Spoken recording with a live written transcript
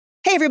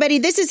Hey, everybody,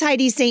 this is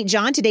Heidi St.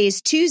 John. Today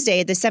is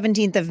Tuesday, the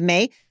 17th of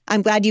May.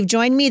 I'm glad you've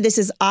joined me. This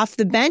is Off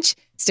the Bench.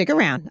 Stick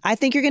around. I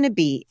think you're going to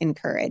be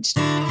encouraged.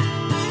 Hey,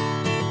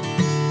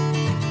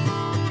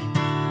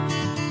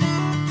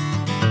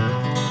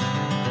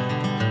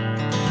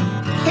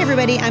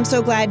 everybody, I'm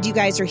so glad you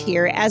guys are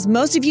here. As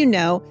most of you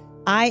know,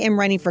 I am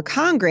running for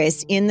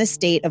Congress in the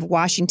state of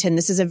Washington.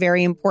 This is a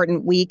very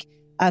important week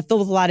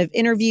filled with a lot of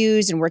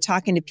interviews, and we're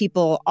talking to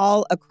people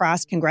all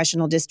across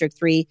Congressional District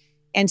 3.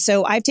 And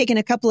so I've taken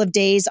a couple of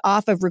days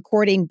off of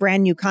recording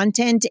brand new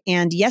content.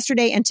 And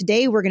yesterday and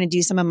today, we're going to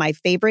do some of my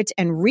favorites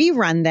and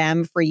rerun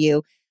them for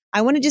you.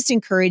 I want to just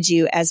encourage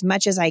you as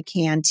much as I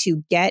can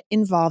to get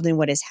involved in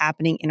what is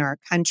happening in our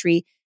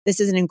country.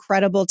 This is an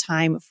incredible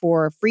time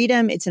for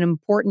freedom. It's an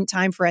important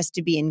time for us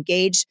to be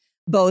engaged,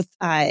 both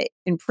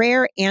in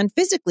prayer and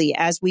physically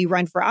as we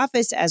run for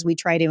office, as we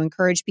try to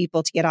encourage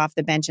people to get off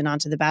the bench and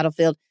onto the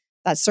battlefield.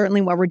 That's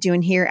certainly what we're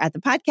doing here at the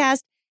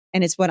podcast.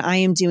 And it's what I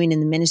am doing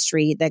in the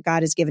ministry that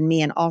God has given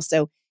me and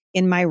also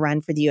in my run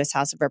for the U.S.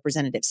 House of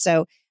Representatives.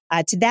 So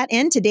to that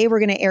end, today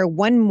we're going to air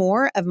one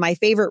more of my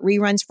favorite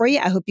reruns for you.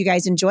 I hope you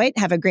guys enjoy it.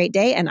 Have a great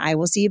day. And I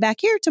will see you back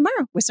here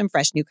tomorrow with some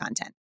fresh new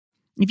content.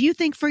 If you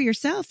think for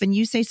yourself and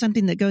you say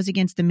something that goes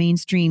against the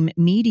mainstream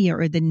media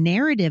or the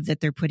narrative that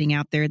they're putting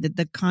out there,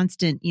 the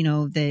constant,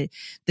 the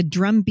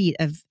drumbeat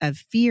of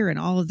fear and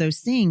all of those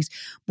things,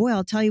 boy,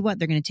 I'll tell you what,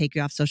 they're going to take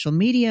you off social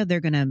media. They're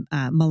going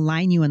to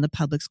malign you in the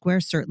public square,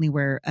 certainly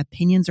where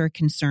opinions are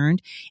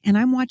concerned. And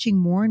I'm watching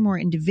more and more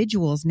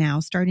individuals now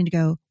starting to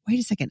go, wait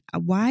a second,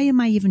 why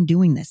am I even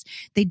doing this?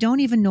 They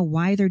don't even know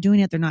why they're doing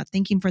it. They're not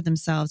thinking for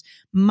themselves.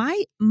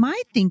 My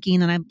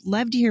thinking, and I'd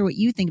love to hear what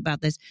you think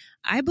about this,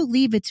 I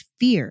believe it's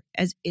fear,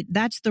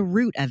 that's the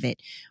root of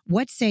it.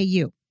 What say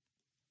you?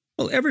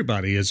 Well,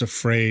 everybody is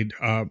afraid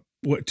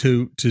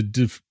to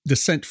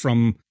dissent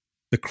from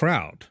the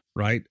crowd,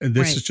 right? And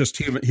this is just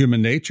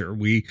human nature.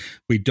 We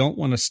don't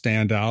want to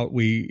stand out.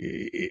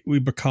 We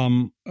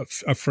become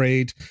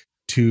afraid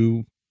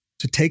to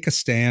take a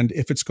stand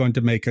if it's going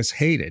to make us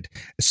hated,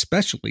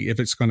 especially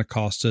if it's going to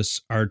cost us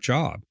our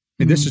job.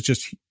 And this is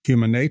just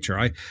human nature.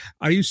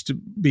 I used to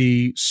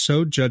be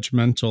so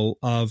judgmental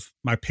of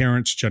my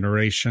parents'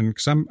 generation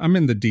because I'm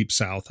in the deep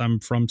South. I'm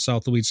from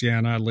South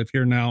Louisiana. I live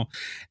here now,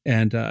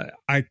 and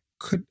I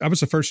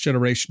was the first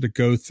generation to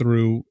go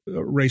through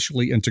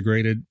racially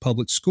integrated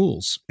public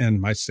schools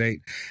in my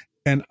state,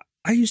 and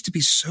I used to be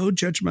so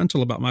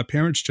judgmental about my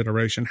parents'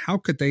 generation. How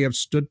could they have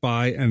stood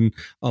by and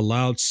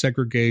allowed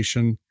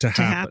segregation to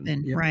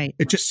happen? Right.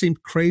 It just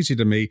seemed crazy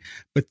to me.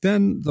 But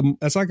then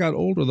as I got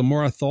older, the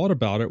more I thought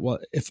about it, well,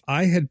 if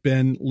I had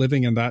been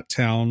living in that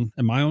town,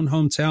 in my own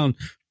hometown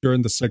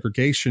during the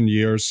segregation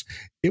years,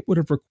 it would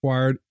have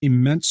required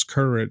immense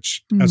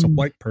courage as a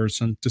white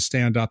person to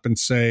stand up and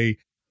say,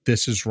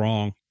 this is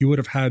wrong. You would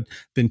have had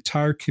the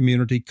entire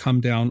community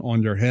come down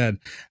on your head.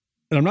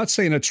 And I'm not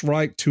saying it's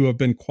right to have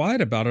been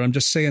quiet about it. I'm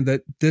just saying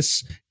that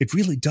it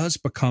really does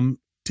become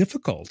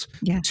difficult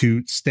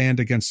to stand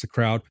against the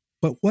crowd.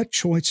 But what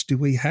choice do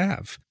we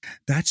have?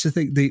 That's the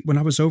thing. When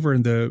I was over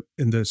in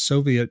the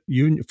Soviet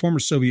Union, former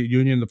Soviet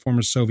Union, the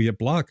former Soviet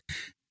bloc,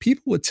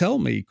 people would tell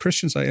me,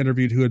 Christians I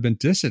interviewed who had been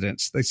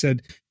dissidents, they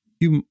said,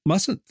 you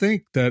mustn't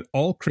think that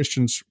all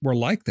Christians were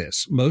like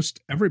this.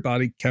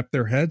 Everybody kept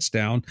their heads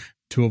down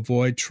to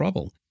avoid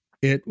trouble.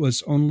 It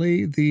was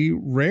only the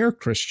rare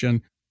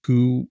Christian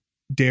who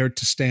dared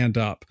to stand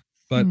up.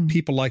 But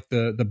people like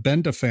the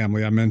Benda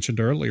family I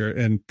mentioned earlier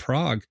in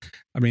Prague,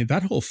 I mean,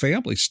 that whole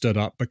family stood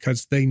up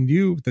because they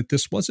knew that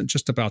this wasn't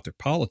just about their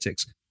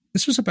politics.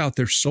 This was about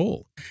their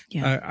soul.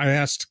 Yeah. I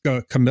asked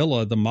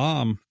Camilla, the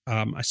mom,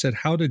 I said,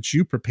 how did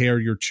you prepare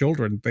your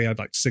children? They had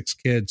like 6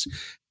 kids.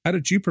 How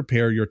did you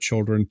prepare your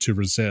children to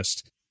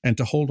resist and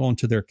to hold on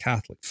to their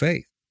Catholic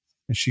faith?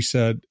 And she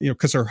said,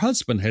 because her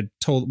husband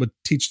would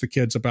teach the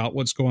kids about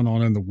what's going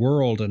on in the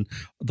world and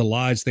the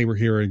lies they were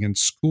hearing in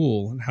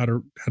school and how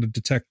to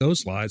detect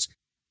those lies.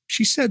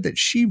 She said that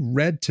she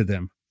read to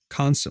them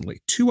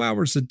constantly, 2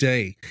 hours a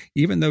day,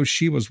 even though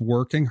she was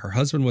working. Her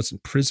husband was in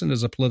prison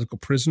as a political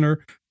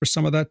prisoner for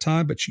some of that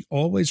time, but she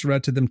always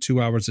read to them 2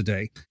 hours a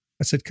day.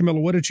 I said, Camilla,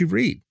 what did you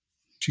read?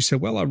 She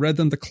said, well, I read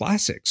them the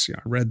classics.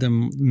 I read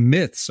them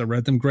myths. I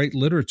read them great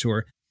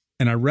literature.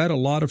 And I read a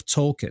lot of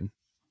Tolkien.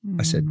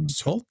 I said,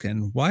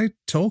 Tolkien? Why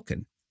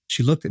Tolkien?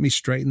 She looked at me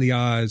straight in the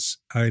eyes,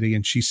 Heidi,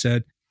 and she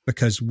said,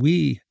 because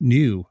we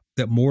knew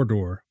that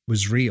Mordor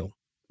was real.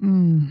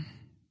 And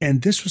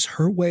this was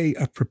her way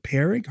of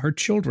preparing her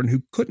children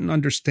who couldn't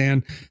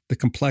understand the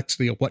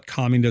complexity of what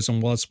communism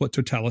was, what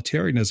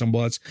totalitarianism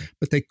was,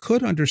 but they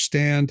could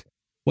understand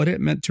what it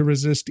meant to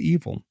resist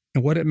evil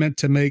and what it meant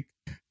to make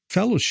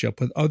fellowship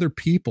with other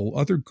people,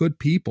 other good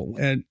people,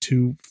 and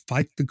to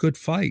fight the good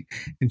fight.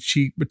 And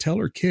she would tell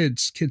her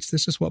kids,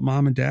 this is what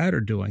mom and dad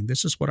are doing.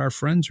 This is what our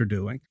friends are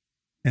doing.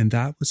 And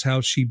that was how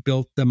she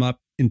built them up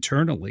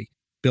internally,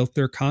 built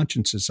their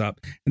consciences up.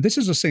 And this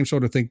is the same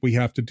sort of thing we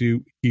have to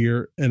do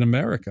here in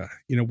America.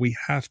 We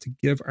have to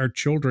give our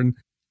children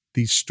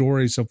these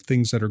stories of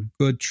things that are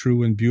good,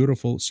 true, and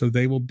beautiful, so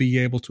they will be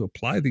able to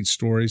apply these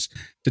stories,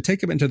 to take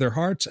them into their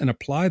hearts and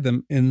apply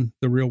them in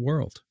the real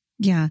world.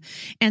 Yeah.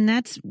 And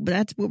that's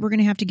what we're going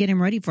to have to get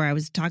him ready for. I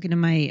was talking to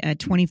my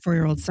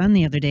 24-year-old son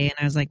the other day, and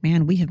I was like,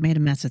 man, we have made a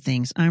mess of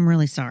things. I'm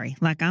really sorry.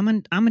 Like, I'm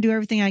going to do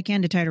everything I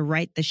can to try to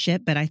right the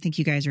ship, but I think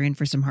you guys are in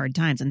for some hard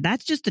times. And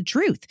that's just the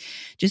truth.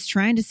 Just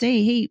trying to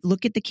say, hey,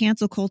 look at the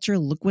cancel culture.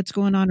 Look what's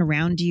going on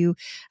around you.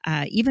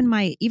 Even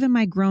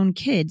my grown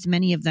kids,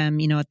 many of them,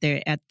 in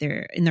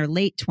their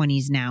late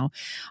 20s now,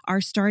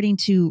 are starting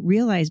to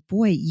realize,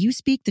 boy, you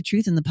speak the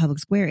truth in the public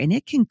square and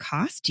it can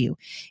cost you.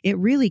 It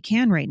really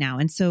can right now.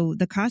 And so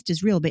the cost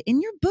is real. But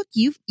in your book,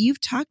 you've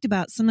talked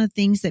about some of the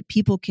things that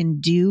people can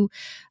do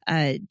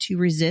to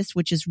resist,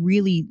 which is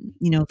really,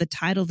 the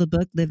title of the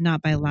book, Live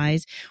Not by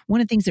Lies.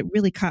 One of the things that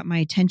really caught my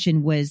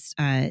attention was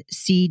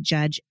see,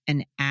 judge,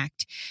 and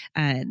act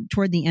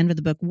toward the end of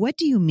the book. What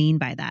do you mean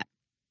by that?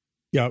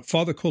 Yeah,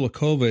 Father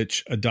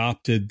Kulikovich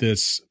adopted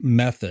this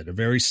method, a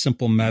very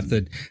simple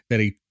method that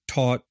he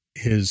taught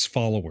his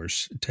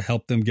followers to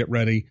help them get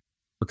ready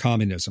for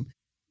communism.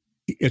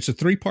 It's a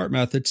 3-part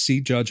method: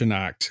 see, judge, and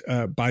act.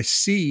 By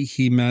see,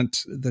 he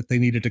meant that they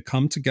needed to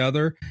come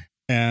together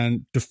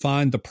and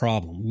define the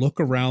problem. Look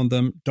around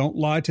them. Don't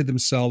lie to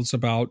themselves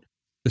about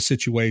the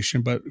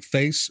situation, but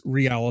face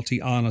reality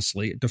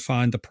honestly.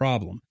 Define the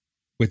problem.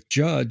 With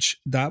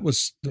judge, that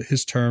was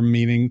his term,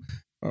 meaning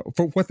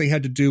for what they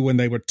had to do when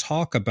they would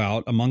talk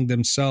about among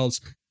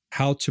themselves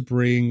how to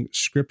bring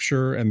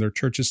Scripture and their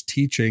church's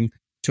teaching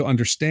to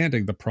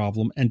understanding the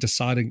problem and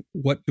deciding,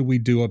 what do we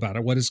do about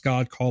it? What is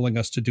God calling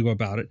us to do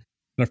about it?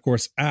 And of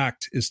course,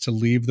 act is to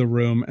leave the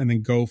room and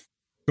then go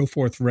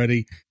forth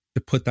ready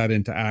to put that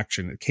into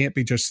action. It can't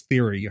be just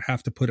theory. You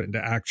have to put it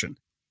into action.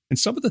 And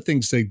some of the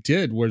things they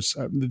did was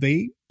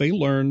they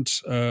learned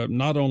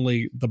not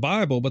only the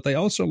Bible, but they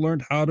also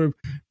learned how to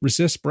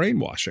resist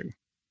brainwashing.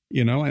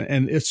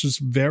 And this was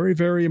very,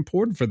 very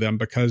important for them,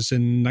 because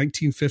in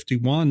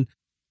 1951,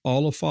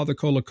 all of Father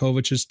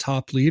Kulikovich's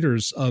top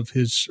leaders of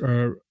his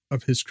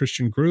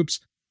Christian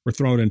groups were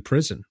thrown in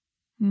prison,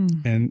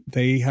 and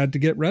they had to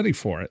get ready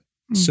for it.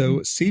 Mm-hmm.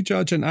 So see,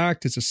 judge, and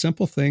act is a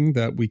simple thing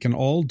that we can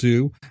all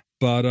do,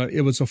 but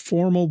it was a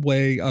formal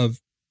way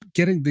of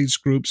getting these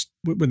groups,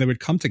 when they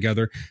would come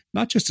together,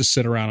 not just to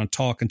sit around and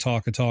talk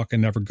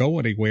and never go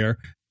anywhere,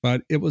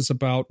 but it was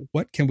about,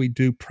 what can we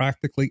do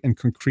practically and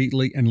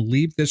concretely and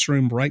leave this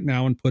room right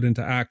now and put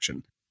into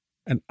action.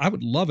 And I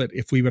would love it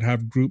if we would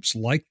have groups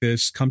like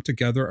this come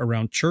together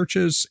around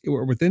churches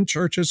or within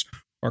churches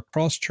or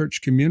cross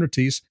church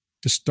communities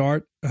to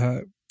start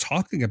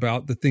talking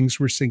about the things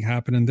we're seeing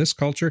happen in this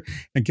culture,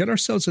 and get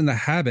ourselves in the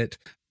habit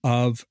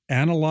of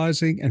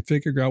analyzing and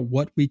figuring out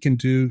what we can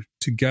do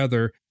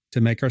together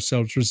to make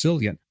ourselves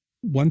resilient.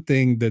 One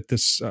thing that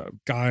this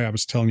guy I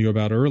was telling you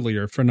about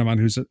earlier, a friend of mine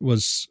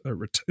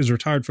is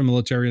retired from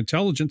military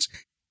intelligence,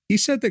 he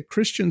said that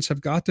Christians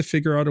have got to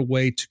figure out a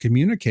way to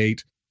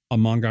communicate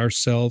among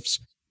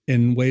ourselves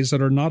in ways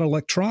that are not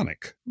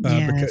electronic.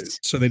 Yes.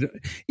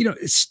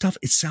 It's stuff,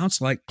 it sounds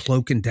like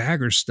cloak and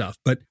dagger stuff,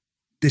 but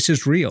this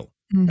is real.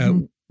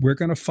 Mm-hmm. We're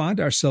going to find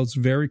ourselves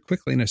very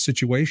quickly in a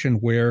situation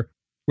where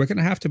we're going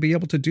to have to be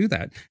able to do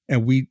that.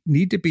 And we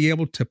need to be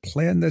able to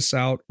plan this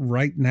out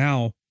right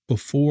now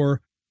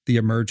before the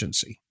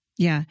emergency.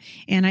 Yeah.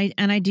 And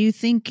I do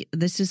think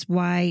this is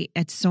why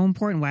it's so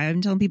important, why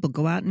I'm telling people,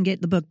 go out and get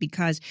the book,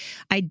 because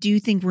I do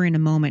think we're in a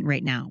moment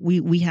right now.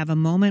 We have a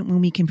moment when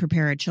we can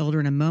prepare our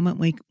children, a moment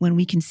when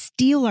we can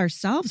steel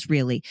ourselves,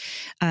 really,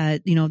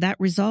 that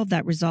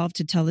resolve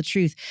to tell the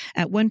truth.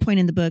 At one point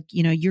in the book,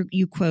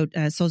 you quote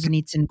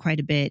Solzhenitsyn quite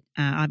a bit,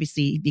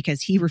 obviously,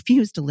 because he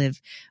refused to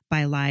live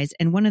by lies.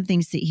 And one of the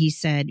things that he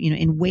said,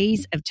 in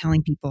ways of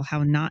telling people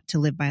how not to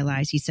live by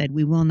lies, he said,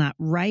 we will not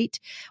write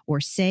or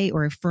say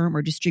or affirm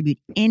or distribute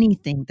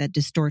anything that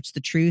distorts the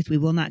truth. We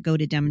will not go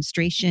to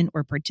demonstration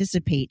or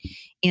participate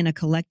in a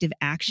collective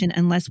action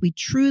unless we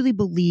truly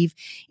believe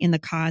in the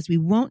cause. We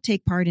won't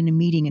take part in a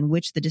meeting in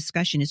which the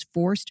discussion is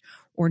forced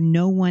or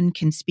no one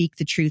can speak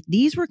the truth.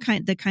 These were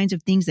the kinds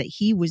of things that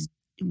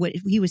what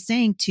he was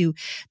saying to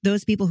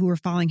those people who were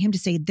following him, to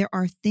say, there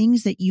are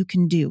things that you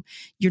can do.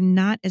 You're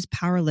not as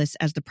powerless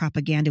as the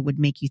propaganda would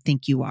make you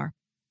think you are.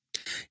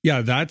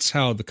 Yeah, that's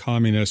how the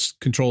communists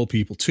control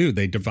people too.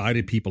 They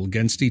divided people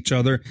against each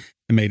other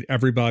and made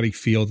everybody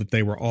feel that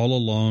they were all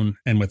alone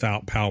and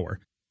without power.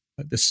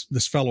 This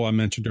fellow I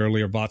mentioned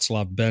earlier,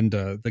 Václav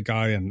Benda, the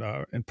guy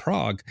in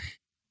Prague,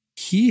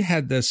 he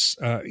had this.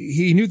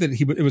 He knew that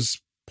it was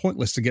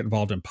pointless to get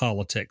involved in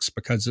politics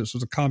because this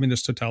was a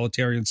communist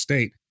totalitarian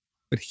state.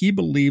 But he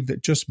believed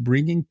that just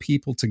bringing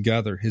people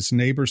together, his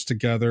neighbors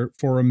together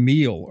for a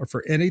meal or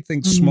for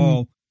anything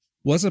small,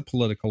 was a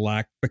political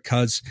act,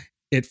 because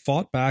it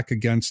fought back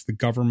against the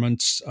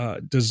government's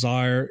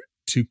desire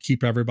to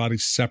keep everybody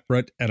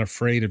separate and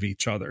afraid of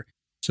each other.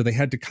 So they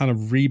had to kind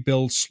of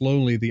rebuild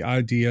slowly the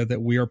idea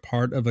that we are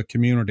part of a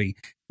community.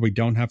 We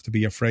don't have to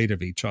be afraid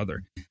of each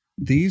other.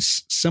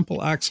 These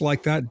simple acts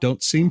like that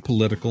don't seem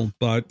political,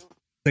 but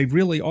they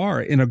really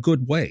are, in a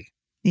good way.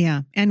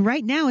 Yeah. And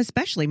right now,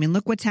 especially, I mean,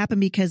 look what's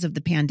happened because of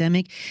the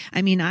pandemic.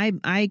 I mean,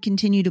 I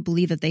continue to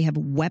believe that they have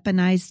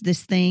weaponized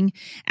this thing,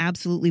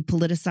 absolutely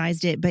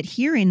politicized it. But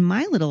here in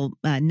my little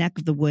neck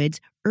of the woods,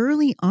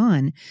 early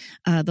on,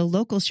 the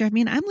local sheriff, I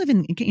mean, I'm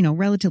living in,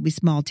 relatively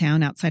small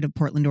town outside of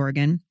Portland,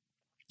 Oregon.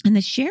 And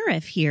the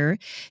sheriff here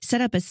set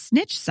up a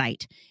snitch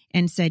site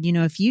and said,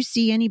 if you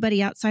see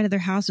anybody outside of their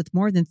house with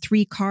more than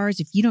 3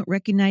 cars, if you don't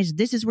recognize,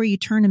 this is where you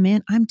turn them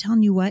in. I'm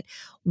telling you what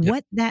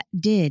that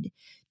did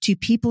to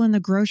people in the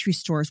grocery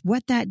stores,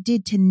 what that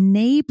did to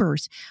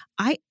neighbors.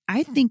 I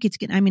think it's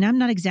going to, I mean, I'm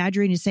not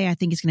exaggerating to say I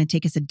think it's going to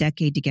take us a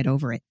decade to get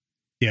over it.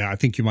 Yeah, I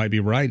think you might be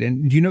right.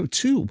 And,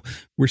 too,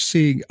 we're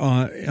seeing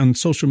on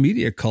social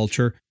media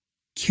culture,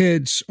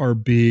 kids are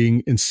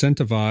being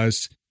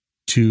incentivized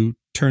to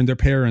turn their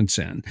parents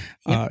in.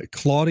 Yep.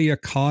 Claudia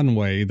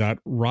Conway, that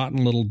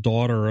rotten little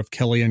daughter of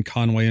Kellyanne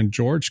Conway and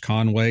George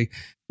Conway,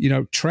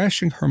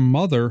 trashing her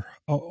mother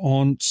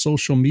on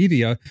social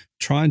media,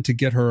 trying to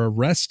get her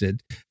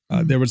arrested.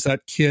 There was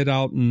that kid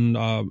out in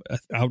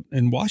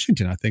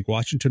Washington, I think,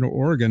 Washington or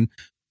Oregon,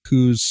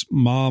 whose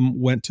mom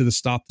went to the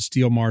Stop the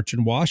Steal March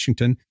in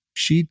Washington.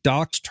 She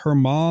doxed her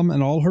mom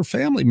and all her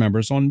family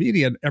members on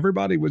media. And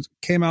everybody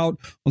came out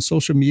on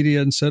social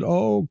media and said,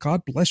 "Oh,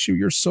 God bless you.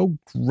 You're so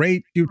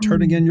great. You're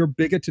turning in your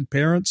bigoted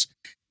parents."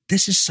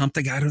 This is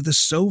something out of the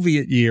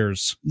Soviet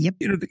years. Yep.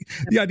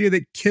 The idea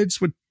that kids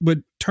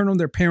would turn on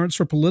their parents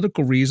for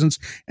political reasons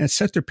and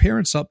set their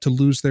parents up to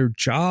lose their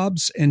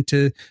jobs and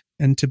to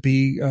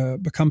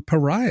become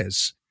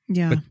pariahs.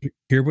 Yeah. But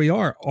here we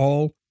are,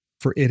 all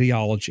for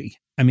ideology.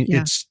 I mean,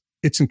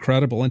 it's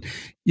incredible. And,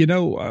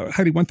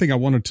 Heidi, one thing I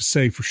wanted to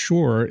say for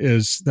sure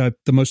is that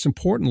the most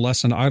important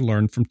lesson I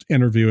learned from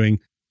interviewing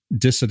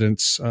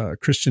dissidents,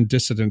 Christian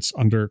dissidents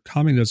under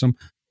communism,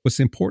 was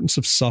the importance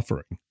of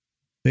suffering.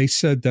 They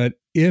said that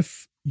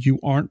if you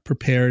aren't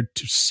prepared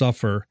to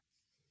suffer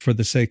for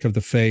the sake of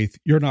the faith,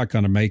 you're not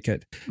going to make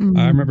it. Mm-hmm.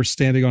 I remember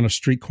standing on a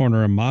street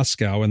corner in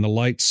Moscow in the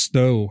light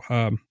snow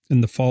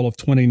in the fall of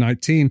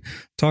 2019,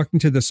 talking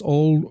to this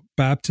old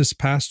Baptist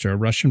pastor, a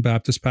Russian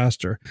Baptist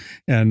pastor.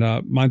 And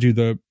mind you,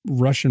 the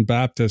Russian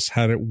Baptists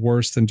had it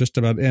worse than just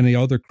about any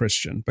other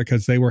Christian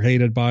because they were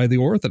hated by the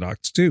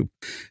Orthodox too.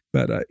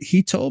 But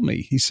he told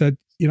me, he said,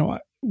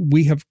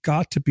 we have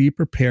got to be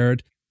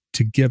prepared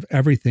to give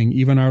everything,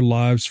 even our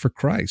lives, for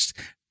Christ.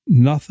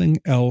 Nothing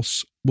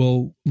else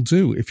will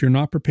do. If you're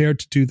not prepared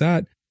to do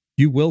that,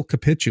 you will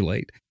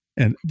capitulate.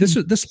 And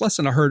this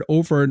lesson I heard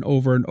over and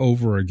over and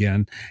over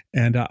again.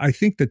 And I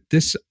think that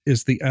this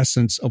is the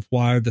essence of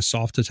why the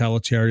soft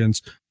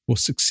totalitarians will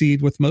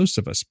succeed with most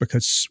of us,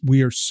 because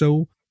we are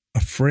so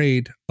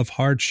afraid of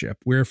hardship.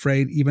 We're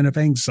afraid even of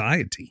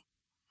anxiety.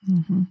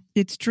 Mm-hmm.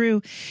 It's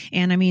true.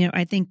 And I mean,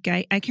 I think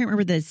I can't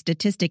remember the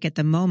statistic at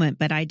the moment,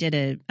 but I did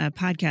a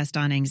podcast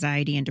on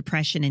anxiety and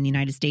depression in the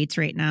United States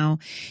right now.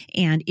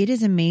 And it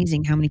is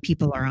amazing how many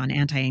people are on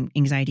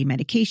anti-anxiety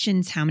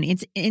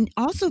medications, and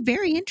also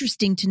very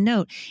interesting to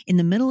note, in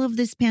the middle of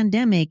this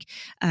pandemic,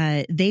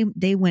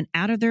 they went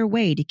out of their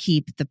way to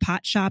keep the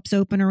pot shops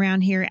open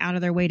around here, out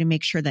of their way to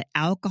make sure that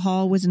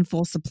alcohol was in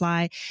full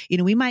supply.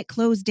 We might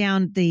close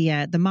down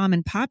the mom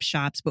and pop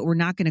shops, but we're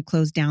not going to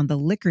close down the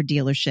liquor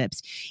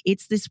dealerships.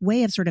 It's this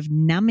way of sort of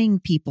numbing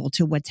people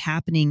to what's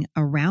happening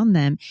around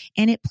them.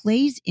 And it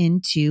plays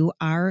into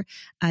our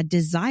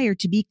desire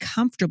to be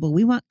comfortable.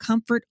 We want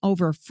comfort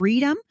over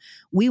freedom.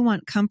 We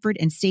want comfort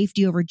and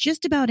safety over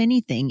just about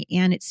anything.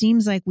 And it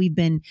seems like we've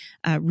been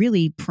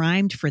really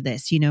primed for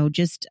this,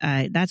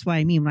 that's why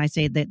I mean, when I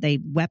say that they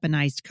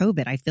weaponized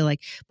COVID, I feel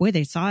like, boy,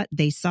 they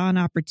saw an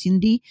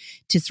opportunity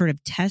to sort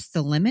of test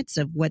the limits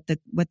of what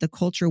the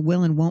culture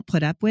will and won't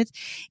put up with.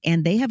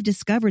 And they have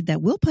discovered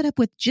that we'll put up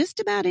with just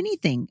about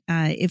anything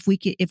if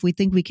we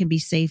think we can be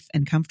safe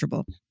and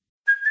comfortable.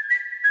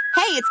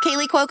 Hey, it's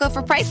Kaylee Cuoco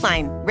for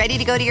Priceline. Ready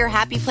to go to your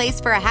happy place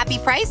for a happy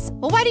price?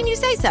 Well, why didn't you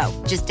say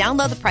so? Just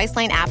download the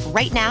Priceline app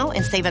right now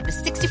and save up to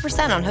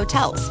 60% on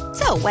hotels.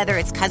 So whether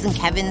it's Cousin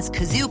Kevin's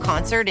Kazoo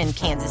Concert in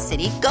Kansas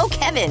City, go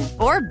Kevin,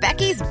 or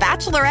Becky's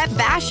Bachelorette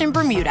Bash in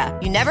Bermuda,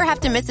 you never have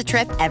to miss a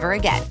trip ever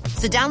again.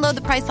 So download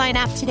the Priceline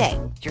app today.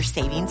 Your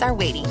savings are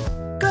waiting.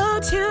 Go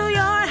to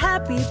your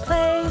happy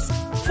place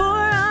for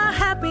a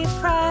happy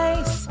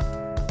price.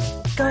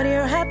 Go to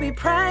your happy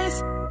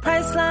price,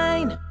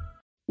 Priceline.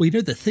 Well,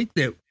 the thing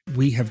that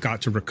we have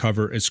got to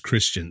recover as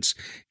Christians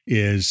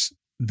is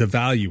the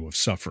value of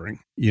suffering,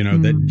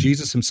 that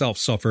Jesus himself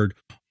suffered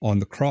on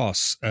the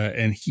cross,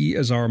 and he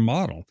is our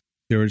model.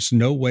 There is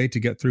no way to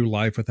get through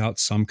life without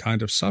some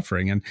kind of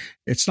suffering. And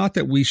it's not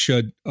that we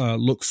should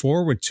look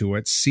forward to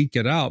it, seek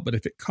it out, but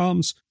if it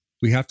comes,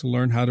 we have to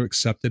learn how to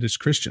accept it as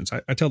Christians.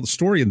 I tell the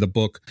story in the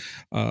book,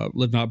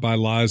 Live Not by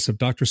Lies, of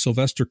Dr.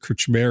 Sylvester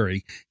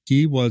Krčméry.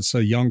 He was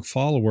a young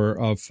follower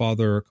of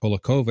Father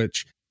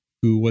Kolakovich,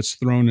 who was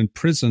thrown in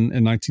prison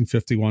in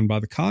 1951 by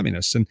the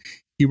communists. And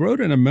he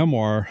wrote in a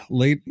memoir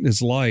late in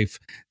his life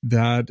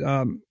that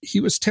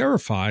he was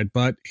terrified,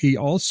 but he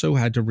also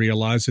had to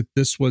realize that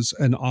this was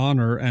an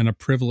honor and a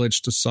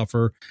privilege to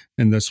suffer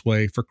in this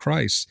way for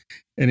Christ.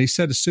 And he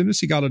said as soon as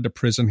he got into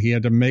prison, he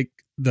had to make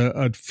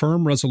a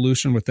firm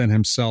resolution within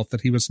himself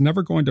that he was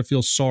never going to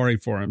feel sorry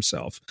for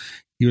himself.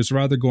 He was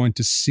rather going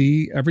to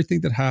see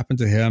everything that happened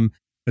to him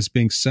as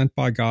being sent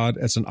by God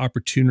as an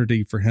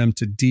opportunity for him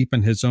to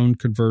deepen his own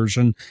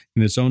conversion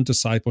and his own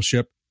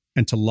discipleship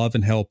and to love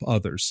and help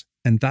others.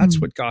 And that's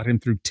what got him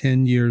through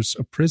 10 years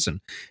of prison.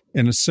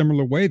 In a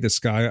similar way, this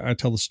guy, I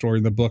tell the story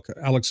in the book,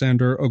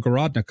 Alexander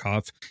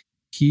Ogorodnikov,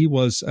 he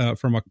was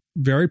from a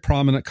very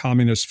prominent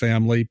communist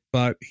family,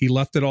 but he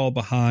left it all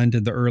behind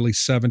in the early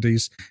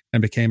 70s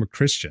and became a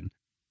Christian.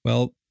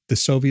 Well, the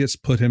Soviets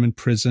put him in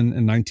prison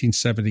in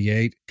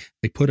 1978.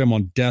 They put him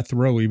on death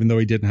row, even though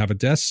he didn't have a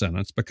death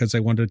sentence, because they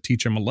wanted to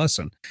teach him a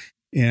lesson.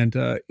 And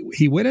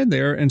he went in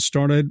there and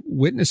started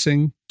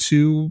witnessing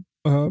to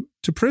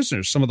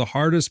prisoners, some of the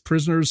hardest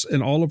prisoners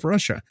in all of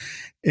Russia.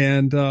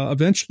 And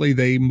eventually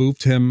they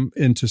moved him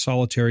into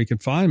solitary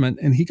confinement,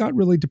 and he got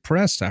really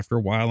depressed after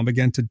a while and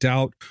began to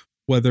doubt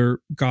whether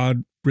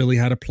God really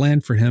had a plan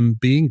for him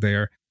being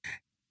there.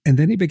 And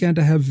then he began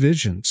to have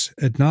visions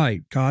at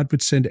night. God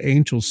would send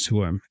angels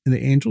to him, and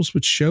the angels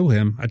would show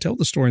him, I tell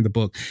the story in the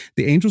book,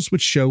 the angels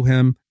would show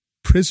him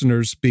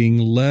prisoners being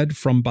led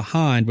from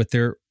behind with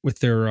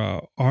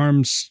their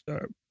arms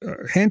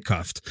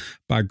handcuffed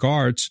by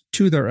guards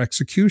to their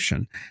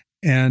execution.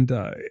 And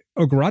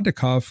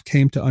Ogorodnikov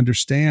came to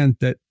understand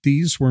that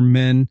these were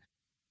men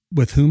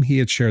with whom he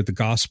had shared the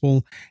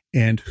gospel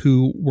and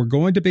who were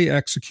going to be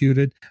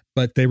executed,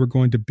 but they were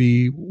going to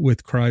be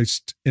with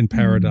Christ in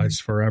paradise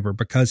forever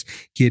because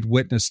he had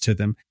witnessed to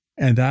them.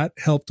 And that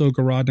helped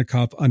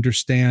Ogorodnikov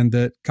understand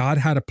that God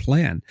had a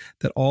plan,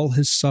 that all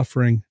his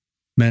suffering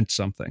meant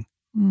something.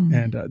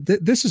 And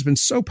this has been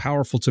so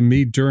powerful to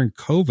me during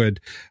COVID.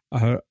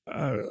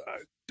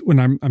 When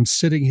I'm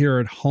sitting here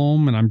at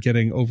home and I'm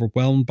getting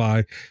overwhelmed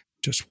by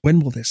just when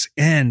will this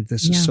end?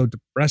 This is so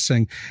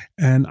depressing.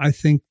 And I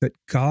think that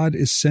God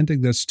is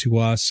sending this to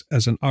us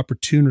as an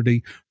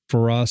opportunity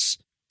for us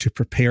to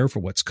prepare for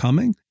what's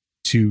coming,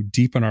 to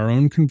deepen our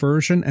own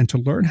conversion, and to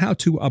learn how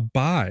to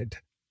abide.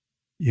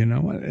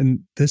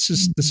 And this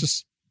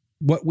is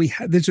what we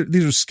have. These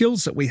are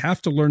skills that we have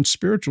to learn,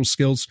 spiritual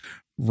skills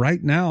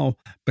right now,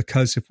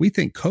 because if we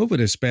think COVID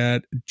is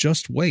bad,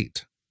 just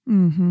wait.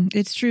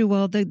 It's true.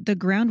 Well, the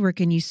groundwork,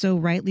 and you so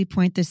rightly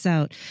point this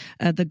out,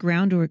 the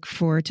groundwork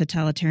for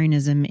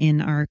totalitarianism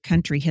in our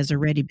country has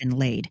already been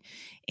laid.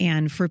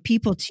 And for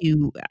people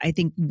to, I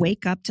think,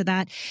 wake up to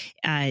that,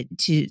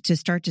 to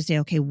start to say,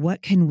 okay,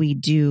 what can we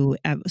do?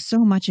 So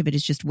much of it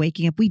is just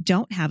waking up. We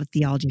don't have a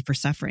theology for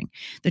suffering.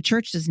 The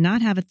church does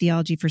not have a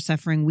theology for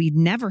suffering. We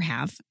never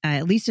have,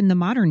 at least in the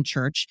modern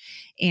church.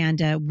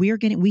 And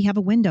we have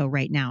a window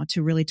right now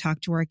to really talk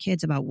to our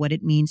kids about what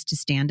it means to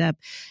stand up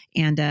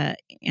and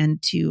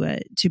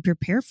to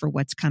prepare for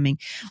what's coming.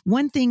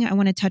 One thing I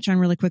want to touch on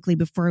really quickly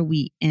before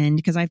we end,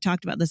 because I've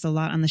talked about this a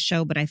lot on the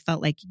show, but I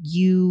felt like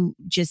you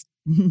just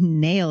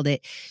nailed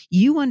it.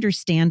 You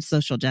understand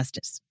social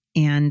justice.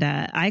 And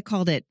I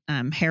called it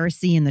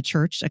heresy in the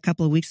church a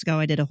couple of weeks ago.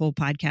 I did a whole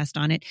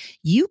podcast on it.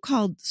 You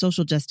called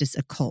social justice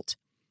a cult.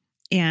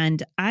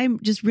 And I'm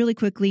just really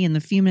quickly, in the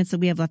few minutes that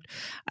we have left,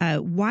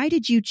 why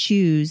did you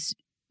choose?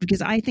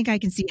 Because I think I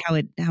can see how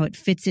it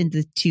fits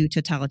into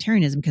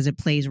totalitarianism, because it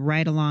plays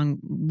right along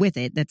with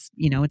it. That's,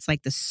 it's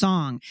like the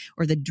song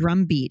or the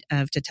drumbeat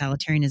of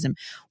totalitarianism.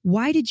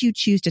 Why did you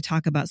choose to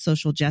talk about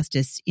social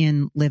justice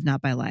in Live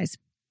Not by Lies?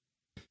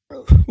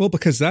 Well,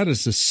 because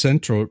that's a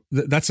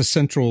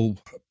central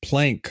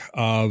plank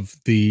of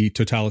the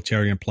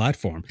totalitarian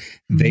platform.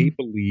 They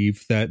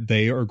believe that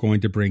they are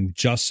going to bring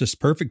justice,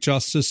 perfect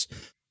justice,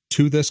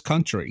 to this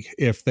country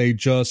if they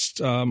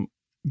just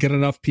get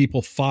enough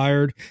people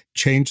fired,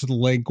 change the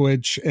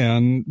language,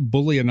 and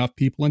bully enough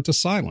people into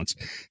silence.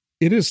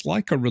 It is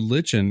like a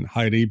religion,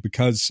 Heidi,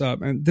 because,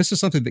 and this is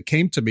something that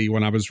came to me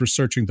when I was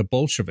researching the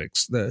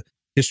Bolsheviks, the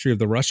history of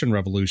the Russian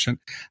Revolution.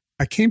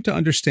 I came to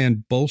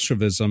understand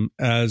Bolshevism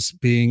as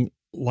being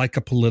like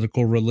a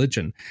political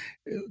religion.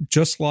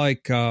 Just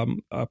like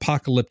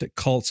apocalyptic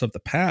cults of the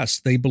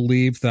past, they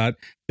believed that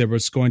there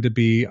was going to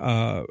be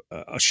a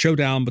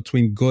showdown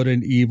between good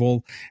and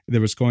evil.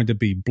 There was going to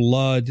be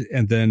blood,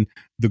 and then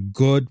the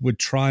good would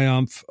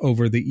triumph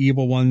over the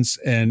evil ones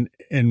and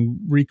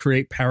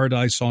recreate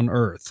paradise on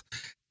earth.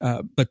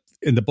 But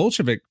in the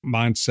Bolshevik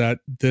mindset,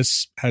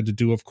 this had to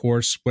do, of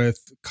course,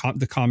 with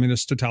the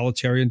communist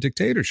totalitarian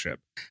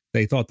dictatorship.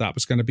 They thought that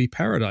was going to be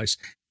paradise.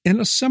 In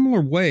a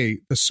similar way,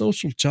 the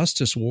social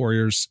justice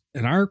warriors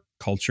in our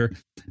culture,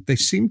 they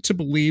seem to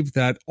believe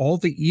that all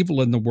the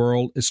evil in the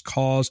world is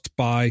caused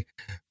by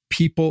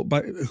people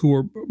who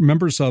are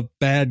members of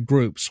bad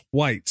groups,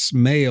 whites,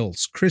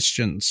 males,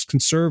 Christians,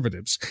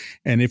 conservatives.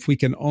 And if we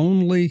can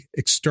only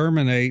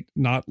exterminate,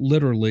 not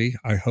literally,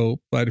 I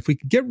hope, but if we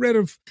can get rid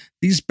of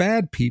these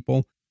bad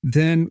people,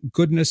 then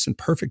goodness and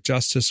perfect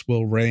justice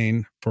will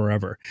reign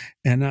forever.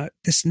 And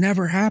this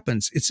never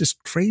happens. It's this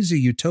crazy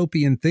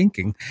utopian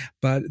thinking,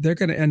 but they're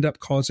going to end up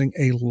causing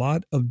a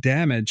lot of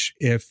damage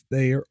if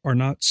they are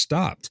not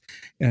stopped.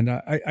 And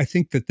I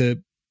think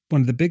that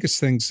one of the biggest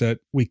things that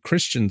we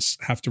Christians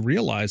have to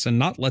realize, and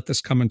not let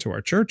this come into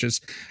our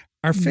churches,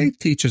 Our faith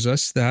teaches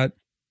us that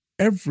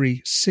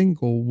every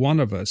single one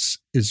of us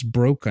is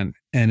broken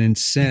and in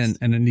sin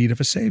and in need of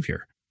a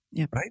savior.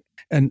 Yep. Right.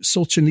 And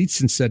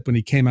Solzhenitsyn said when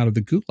he came out of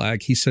the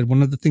Gulag, he said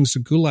one of the things the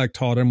Gulag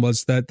taught him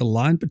was that the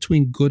line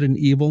between good and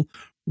evil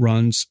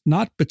runs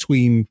not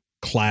between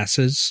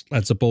classes,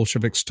 as the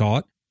Bolsheviks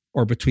taught,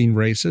 or between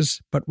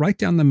races, but right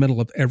down the middle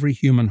of every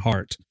human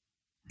heart.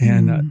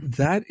 And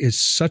that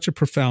is such a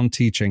profound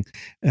teaching.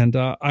 And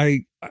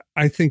I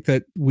think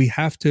that we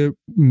have to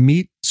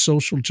meet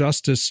social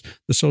justice,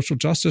 the social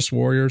justice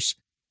warriors,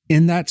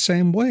 in that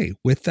same way,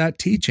 with that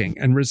teaching,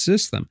 and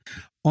resist them.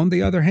 On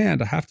the other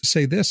hand, I have to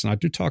say this, and I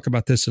do talk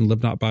about this in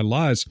Live Not by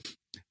Lies.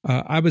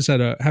 I was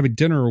having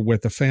dinner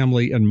with a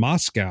family in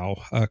Moscow,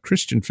 a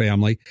Christian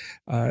family,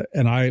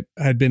 and I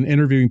had been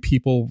interviewing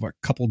people a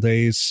couple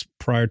days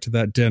prior to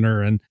that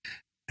dinner, and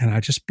I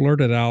just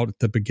blurted out at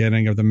the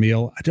beginning of the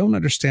meal, I don't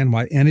understand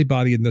why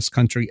anybody in this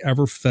country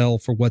ever fell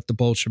for what the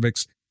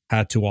Bolsheviks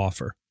had to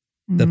offer.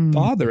 The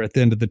father at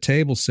the end of the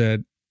table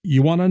said,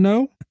 "You want to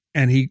know?"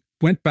 And he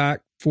went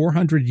back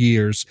 400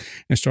 years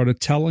and started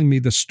telling me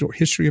the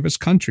history of his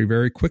country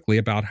very quickly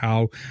about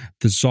how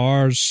the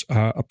czars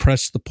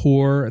oppressed the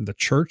poor, and the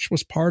church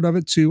was part of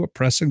it too,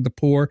 oppressing the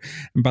poor.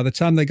 And by the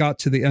time they got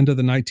to the end of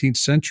the 19th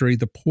century,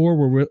 the poor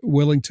were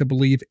willing to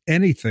believe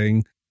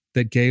anything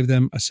that gave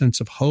them a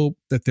sense of hope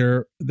that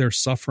their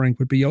suffering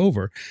would be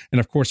over. And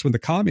of course, when the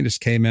communists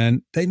came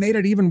in, they made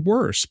it even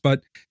worse.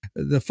 But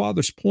the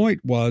father's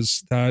point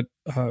was that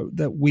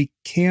we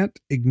can't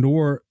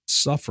ignore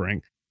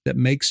suffering that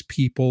makes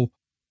people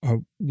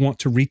want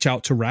to reach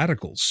out to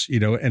radicals,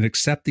 and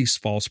accept these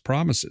false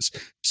promises.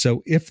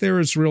 So if there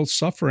is real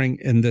suffering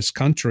in this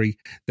country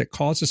that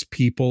causes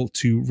people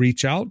to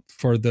reach out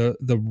for the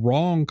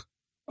wrong,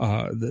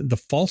 the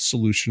false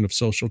solution of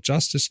social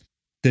justice,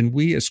 then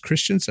we as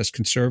Christians, as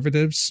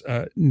conservatives,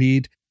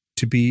 need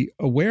to be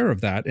aware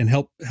of that and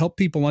help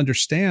people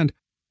understand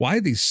why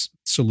these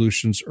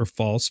solutions are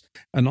false,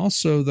 and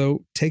also,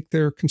 though, take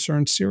their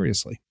concerns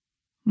seriously.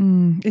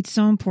 It's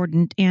so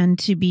important, and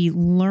to be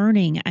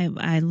learning.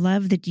 I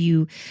love that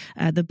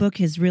the book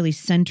has really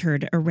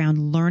centered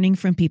around learning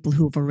from people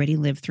who have already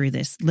lived through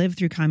this, lived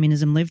through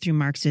communism, lived through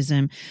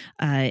Marxism,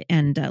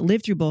 and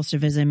lived through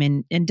Bolshevism.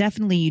 And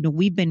definitely,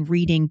 we've been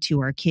reading to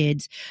our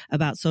kids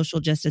about social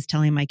justice,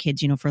 telling my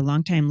kids, for a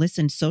long time,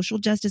 listen, social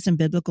justice and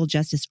biblical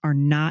justice are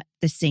not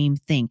the same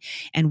thing.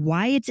 And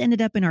why it's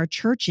ended up in our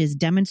churches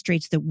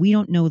demonstrates that we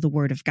don't know the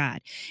Word of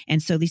God.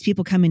 And so these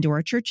people come into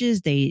our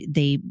churches,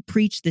 they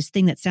preach this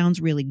thing that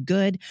sounds really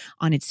good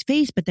on its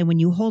face, but then when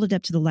you hold it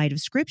up to the light of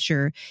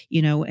Scripture,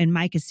 in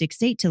Micah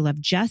 6:8, to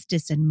love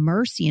justice and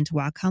mercy and to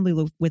walk humbly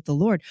with the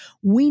Lord,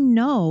 we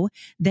know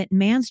that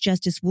man's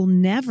justice will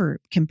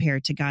never compare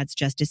to God's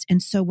justice.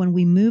 And so when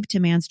we move to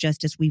man's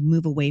justice, we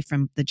move away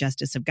from the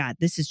justice of God.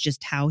 This is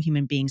just how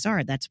human beings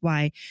are. That's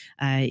why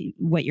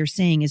what you're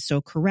saying is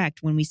so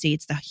correct when we say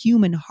it's the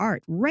human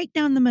heart right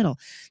down the middle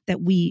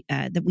that we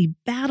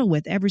battle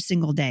with every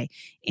single day.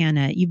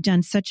 And you've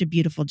done such a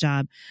beautiful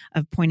job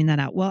of pointing that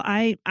out. Well,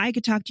 I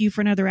could talk to you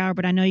for another hour,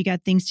 but I know you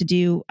got things to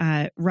do.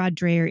 Rod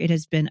Dreher, it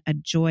has been a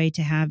joy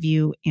to have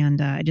you. And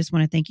I just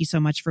want to thank you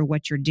so much for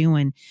what you're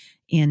doing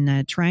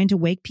in trying to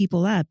wake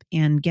people up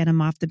and get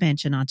them off the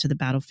bench and onto the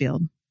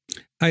battlefield.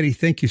 Heidi,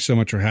 thank you so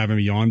much for having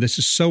me on. This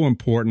is so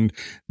important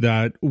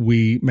that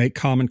we make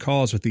common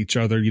cause with each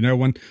other.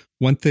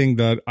 One thing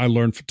that I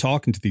learned from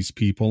talking to these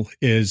people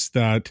is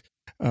that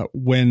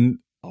when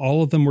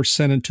all of them were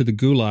sent into the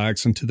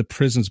gulags and to the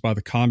prisons by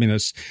the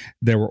communists,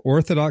 there were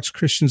Orthodox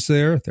Christians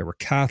there were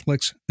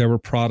Catholics, there were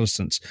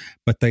Protestants,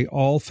 but they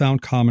all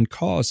found common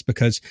cause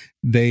because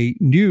they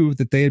knew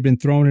that they had been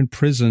thrown in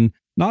prison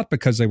not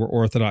because they were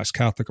Orthodox,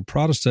 Catholic, or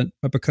Protestant,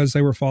 but because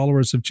they were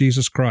followers of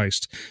Jesus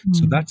Christ. Mm-hmm.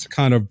 So that's the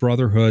kind of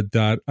brotherhood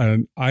that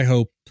I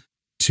hope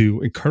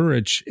to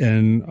encourage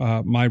in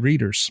my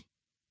readers.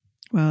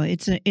 Well,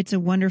 it's a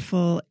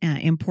wonderful,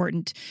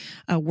 important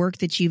work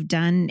that you've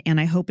done, and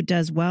I hope it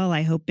does well.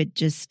 I hope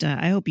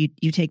I hope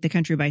you take the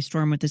country by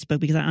storm with this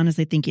book, because I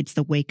honestly think it's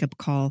the wake up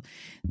call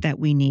that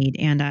we need.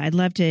 And I'd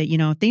love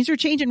to, things are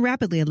changing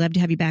rapidly. I'd love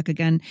to have you back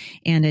again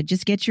and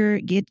just get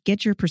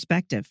your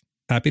perspective.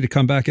 Happy to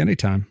come back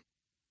anytime.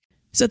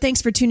 So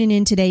thanks for tuning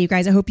in today, you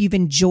guys. I hope you've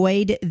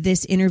enjoyed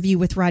this interview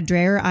with Rod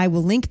Dreher. I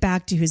will link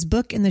back to his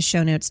book in the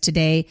show notes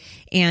today.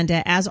 And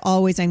as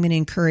always, I'm going to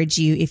encourage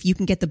you, if you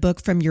can get the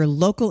book from your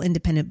local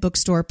independent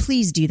bookstore,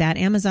 please do that.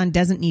 Amazon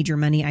doesn't need your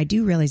money. I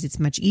do realize it's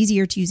much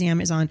easier to use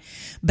Amazon,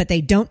 but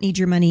they don't need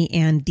your money.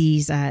 And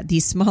these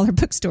smaller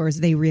bookstores,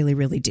 they really,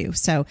 really do.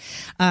 So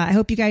I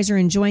hope you guys are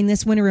enjoying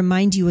this. I want to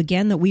remind you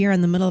again that we are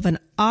in the middle of an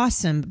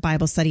awesome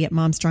Bible study at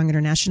Mom Strong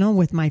International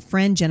with my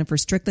friend Jennifer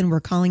Strickland. We're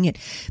calling it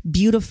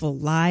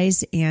Beautiful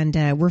Lies, and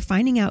we're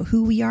finding out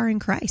who we are in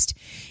Christ.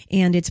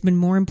 And it's been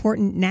more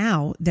important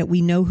now that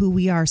we know who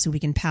we are so we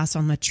can pass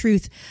on the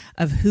truth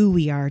of who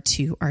we are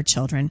to our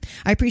children.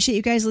 I appreciate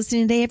you guys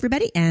listening today,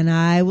 everybody, and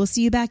I will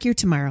see you back here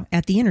tomorrow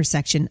at the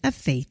intersection of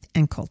faith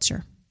and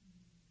culture.